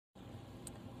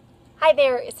Hi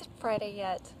there, is it Friday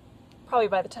yet? Probably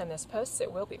by the time this posts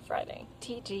it will be Friday.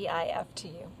 TGIF to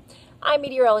you. I'm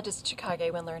meteorologist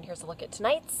Chikage, Windler, and here's a look at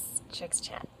tonight's Chicks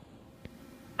Chat.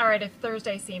 Alright, if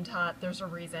Thursday seemed hot, there's a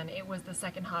reason. It was the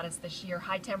second hottest this year.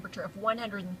 High temperature of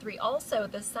 103. Also,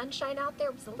 the sunshine out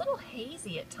there was a little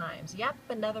hazy at times. Yep,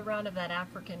 another round of that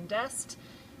African dust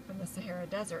from the Sahara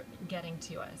Desert getting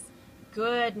to us.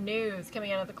 Good news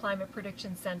coming out of the Climate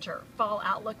Prediction Center. Fall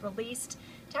outlook released.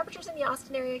 Temperatures in the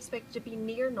Austin area expected to be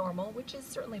near normal, which is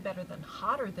certainly better than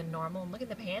hotter than normal. And look at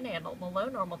the panhandle, below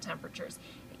normal temperatures.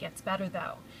 It gets better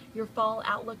though. Your fall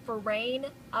outlook for rain,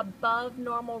 above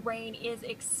normal rain is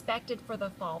expected for the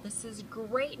fall. This is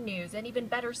great news, and even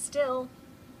better still,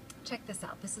 check this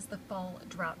out. This is the fall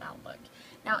drought outlook.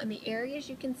 Now in the areas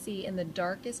you can see in the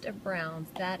darkest of browns,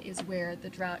 that is where the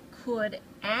drought could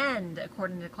end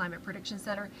according to the Climate Prediction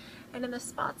Center. And in the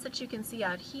spots that you can see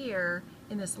out here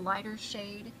in this lighter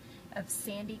shade of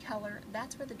sandy color,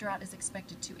 that's where the drought is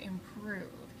expected to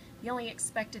improve. The only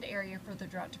expected area for the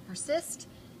drought to persist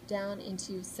down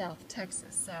into South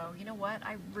Texas. So you know what?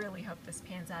 I really hope this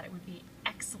pans out. It would be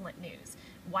excellent news.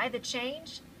 Why the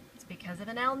change? Because of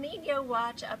an El Nino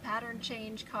watch, a pattern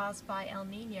change caused by El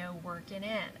Nino working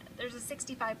in. There's a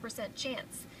 65%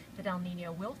 chance that El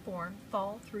Nino will form,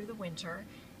 fall through the winter,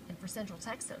 and for Central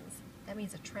Texans, that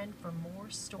means a trend for more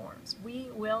storms.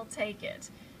 We will take it.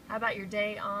 How about your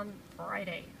day on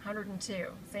Friday? 102.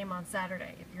 Same on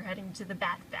Saturday if you're heading to the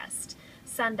Bat Fest.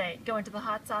 Sunday, going to the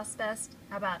Hot Sauce Fest.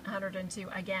 How about 102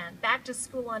 again? Back to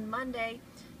school on Monday,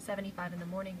 75 in the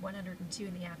morning, 102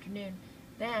 in the afternoon.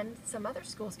 Then some other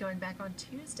schools going back on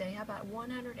Tuesday. How about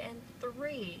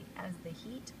 103 as the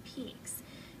heat peaks?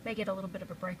 May get a little bit of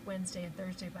a break Wednesday and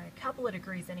Thursday by a couple of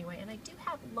degrees anyway, and I do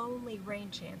have lonely rain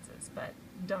chances, but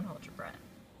don't hold your breath.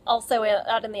 Also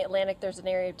out in the Atlantic, there's an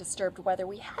area of disturbed weather.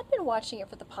 We had been watching it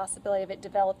for the possibility of it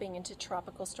developing into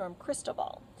Tropical Storm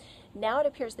Cristobal. Now it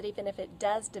appears that even if it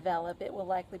does develop, it will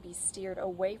likely be steered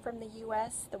away from the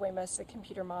U.S., the way most of the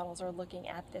computer models are looking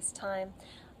at this time.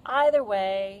 Either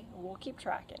way, we'll keep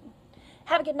tracking.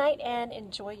 Have a good night and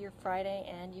enjoy your Friday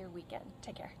and your weekend.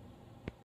 Take care.